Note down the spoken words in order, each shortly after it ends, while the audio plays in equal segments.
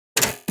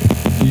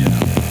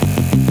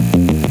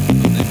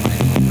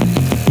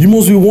You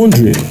must be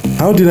wondering,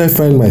 how did I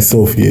find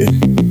myself here?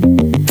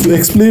 To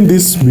explain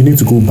this, we need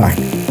to go back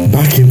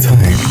in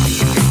time.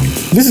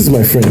 This is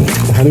my friend,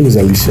 her name is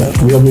Alicia.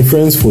 We have been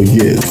friends for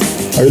years.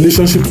 Our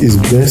relationship is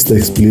best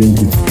explained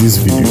with this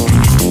video.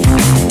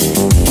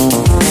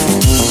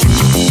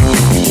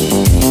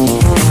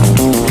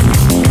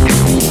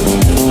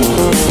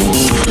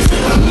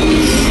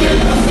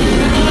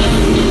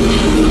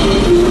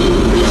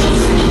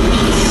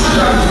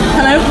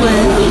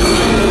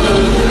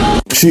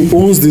 She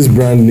owns this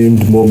brand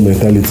named Mob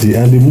Mentality,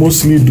 and they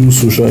mostly do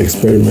social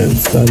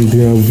experiments, and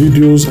their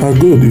videos are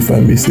good, if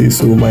I may say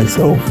so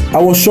myself. I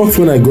was shocked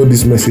when I got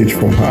this message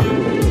from her.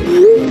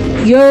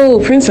 Yo,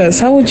 princess,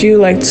 how would you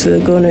like to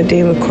go on a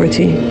date with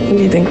Korty? What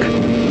do you think?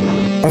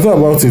 I thought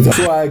about it,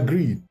 so I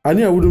agreed. I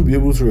knew I wouldn't be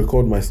able to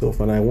record myself,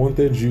 and I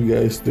wanted you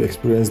guys to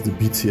experience the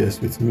BTS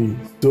with me.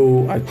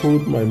 So I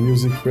told my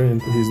music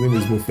friend, his name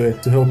is Mofe,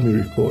 to help me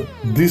record.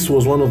 This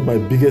was one of my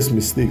biggest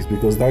mistakes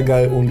because that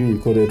guy only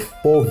recorded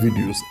 4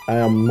 videos. I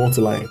am not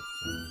lying.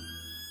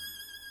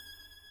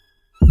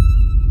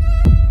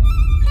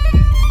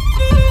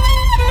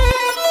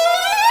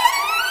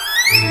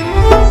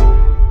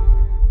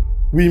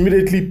 We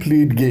immediately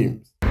played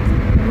games.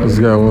 This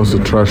guy wants to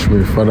trash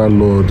me. Father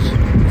Lord,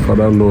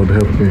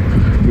 help me.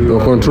 Your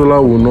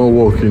controller will not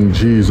work in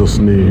Jesus'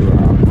 name.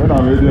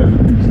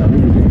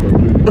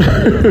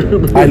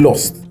 I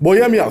lost. But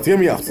hear me out.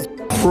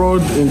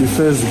 Fraud in the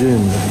first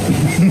game.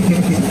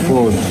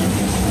 Fraud.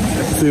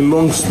 It's a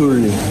long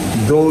story.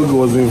 Dog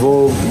was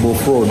involved, but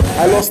fraud.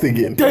 I lost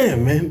again.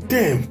 Damn, man.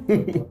 Damn.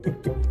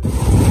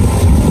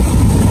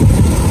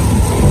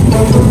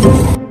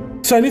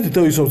 So I need to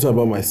tell you something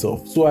about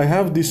myself. So I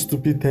have this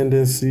stupid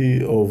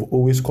tendency of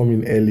always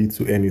coming early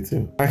to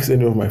anything. Ask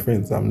any of my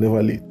friends, I'm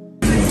never late.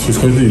 She's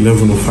currently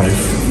 11:05.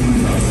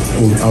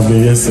 I've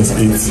been here since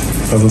 8.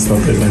 Hasn't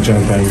started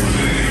Nigerian time.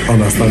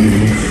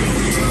 Understandably.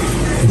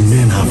 The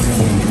men have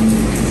come.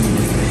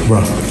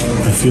 Bruh,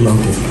 I feel out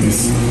of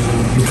place.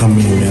 Look at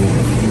me, man.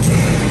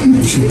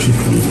 You should pick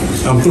me.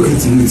 I'm talking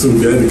to you too,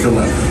 behind the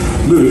camera.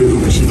 No,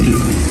 you should pick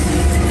me.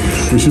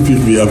 You should pick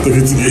me. I'm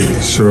talking to you.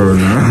 Sure,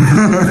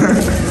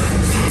 nah.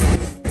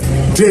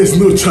 There's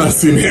no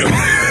chance in him.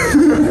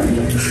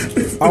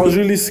 I was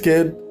really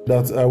scared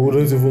that I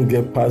wouldn't even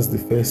get past the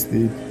first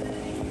stage.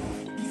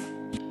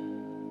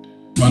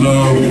 Man,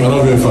 I'm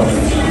very far.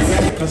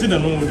 Consider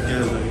no more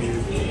guys like me.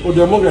 Oh,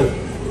 there are more guys.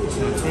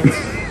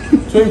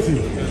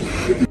 20.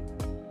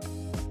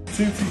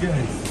 20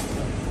 guys.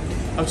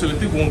 Actually, I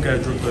think one guy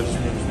dropped out.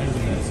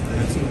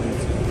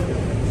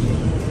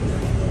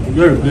 We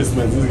got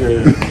replacement. This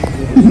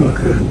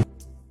guy.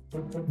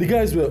 The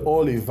guys were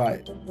all a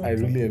vibe. I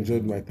really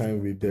enjoyed my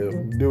time with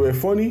them. They were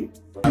funny.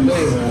 They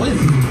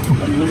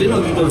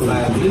not give us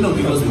life. They not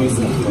give us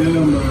music. They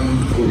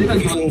not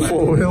give us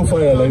for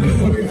hellfire like this.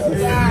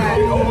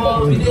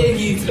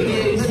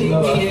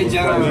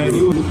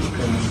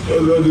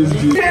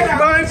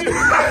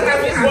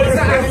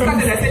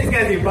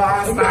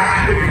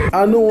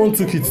 I no one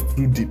took it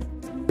too deep.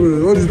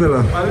 What is that?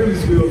 My name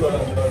is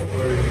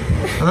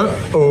huh?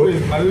 Oh.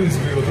 Wait, my name is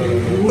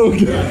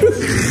okay.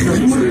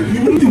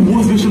 You want the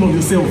worst version of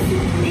yourself.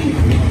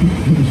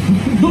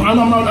 No, I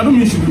don't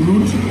mean you should be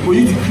rude, but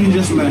you the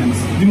cringiest lines.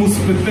 The most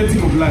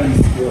pathetic of lines.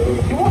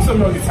 You want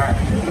something all the time.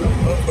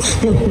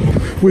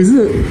 Wait, is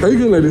it? Are you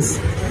going like this?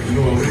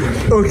 No.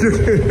 Okay.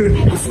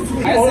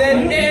 I said,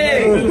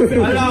 hey!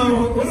 Hello!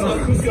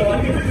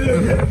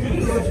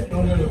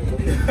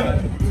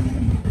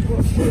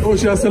 Oh,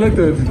 she has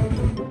selected.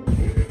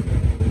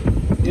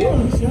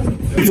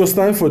 It was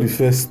time for the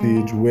first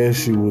stage where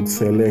she would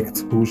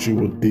select who she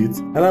would date,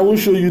 and I won't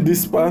show you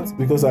this part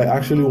because I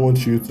actually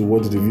want you to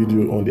watch the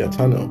video on their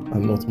channel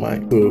and not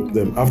mine. So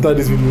then after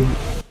this video,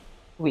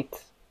 wait,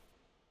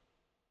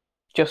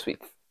 just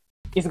wait,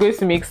 it's going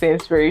to make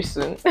sense very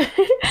soon.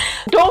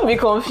 Don't be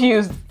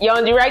confused, you're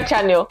on the right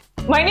channel.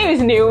 My name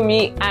is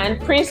Naomi,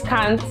 and Prince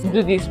can't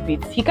do this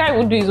bit. He can't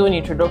even do his own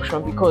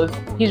introduction because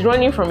he's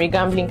running from a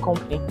gambling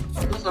company.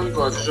 Someone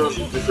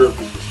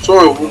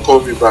won't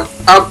call me back.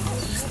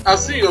 I've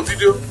seen your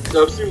video,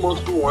 I've seen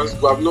multiple ones,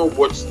 but I've not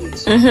watched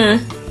it.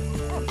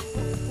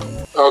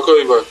 I'll call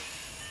you back.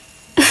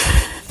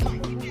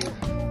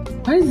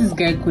 Why is this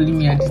guy calling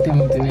me at this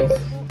time of the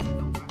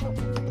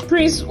night?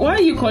 Prince, why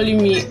are you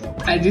calling me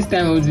at this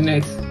time of the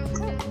night?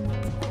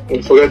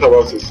 Forget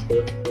about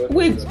it.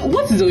 Wait,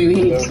 what is on your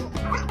head?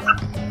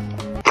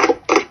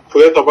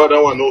 Forget about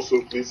that one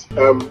also, please.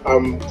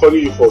 I'm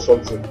calling you for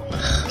something.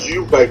 Do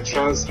you by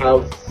chance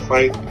have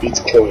fine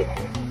Bitcoin?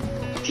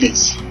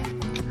 Please.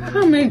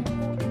 How am I?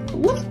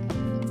 What?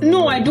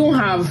 No, I don't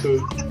have.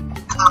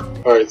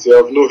 Alright, you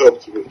have no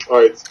help to me.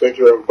 Alright, thank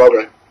you very much. Bye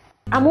bye.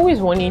 I'm always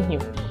warning him,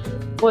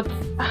 but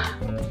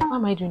why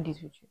am I doing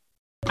this with you?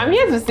 I'm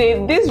here to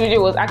say this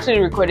video was actually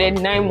recorded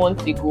 9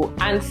 months ago,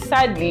 and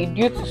sadly,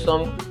 due to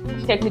some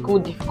technical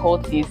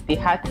difficulties, they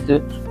had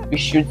to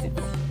reshoot it.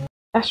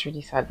 That's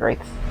really sad,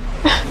 right?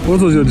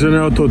 What was your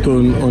general thought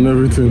on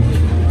everything?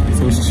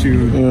 It was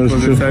chill. It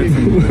was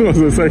exciting. It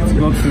was exciting.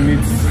 Not to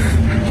meet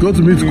Got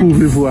to meet cool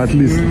people at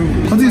least.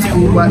 Korty is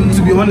cool, but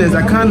to be honest,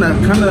 I kind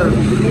of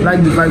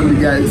like the vibe with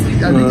the guys.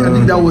 I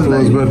think that was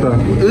like better.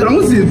 I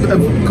won't say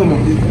come on.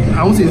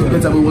 I won't say it's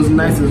better, but it was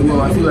nice as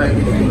well. I feel like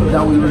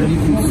that was really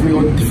cool to see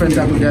all different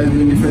type of guys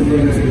doing different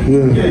things.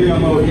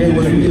 Yeah, it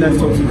was really nice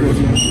talking to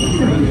Korty.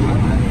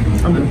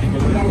 I'm done.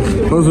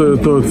 What are your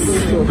thoughts?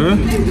 Huh?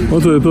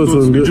 What are your thoughts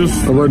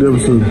about the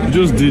episode? We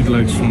just did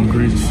like some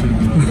great shit.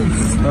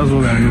 That's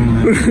all I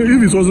know.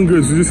 If it wasn't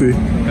great, would you say?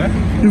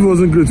 If it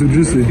wasn't great, would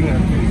you say?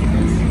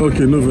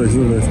 Okay, no vex.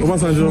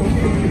 Obasanjo.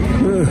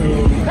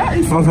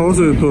 What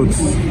are your thoughts?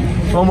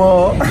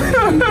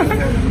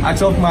 I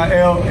chopped my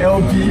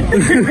LP.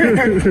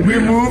 We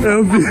moved.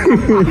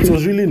 It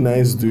was really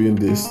nice doing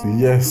this.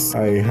 Yes,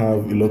 I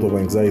have a lot of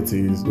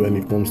anxieties when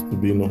it comes to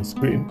being on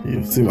screen.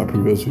 You've seen my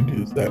previous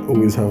videos. I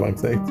always have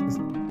anxieties.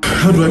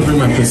 How do I bring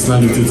my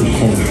personality to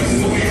come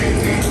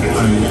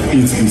and it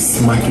be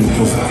smacking?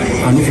 Because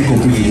I'm not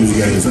compete with these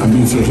guys. I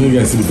mean, so when you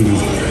guys see the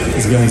videos,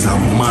 these guys are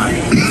mad.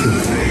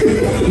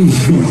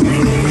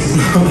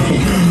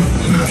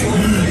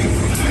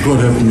 God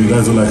help me,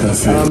 that's all I can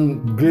say.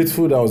 I'm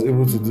grateful that I was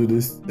able to do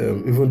this,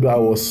 even though I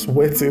was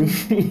sweating.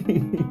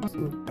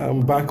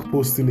 I'm back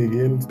posting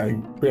again. I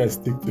pray I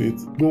stick to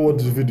it. Go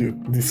watch the video.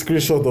 The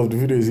screenshot of the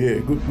video is here.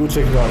 Go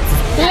check it out.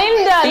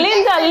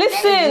 Linda,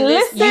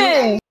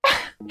 listen.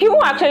 He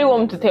won't actually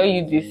want me to tell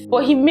you this,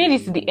 but he made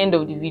it to the end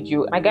of the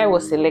video. My guy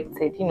was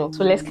selected,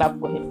 so let's clap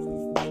for him.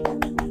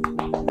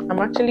 I'm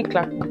actually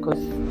clapping because,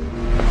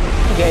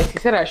 guys, he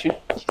said I should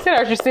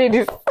say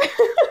this.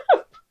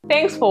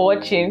 Thanks for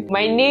watching.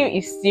 My name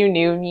is still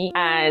Naomi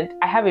and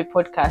I have a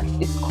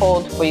podcast. It's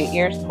called For Your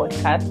Ears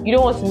Podcast. You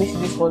don't want to miss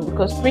this one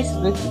because Prince is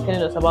going to be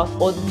telling us about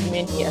all the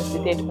women he has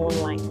dated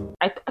online.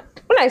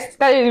 When I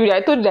started the video,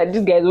 I told you that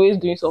this guy is always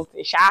doing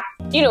something.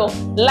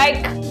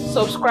 Like,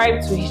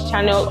 subscribe to his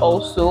channel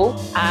also,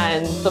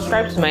 and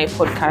subscribe to my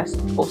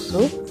podcast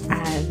also.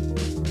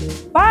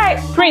 And bye.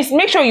 Prince,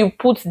 make sure you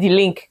put the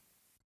link.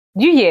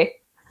 Do you hear?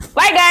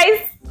 Bye,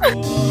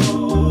 guys.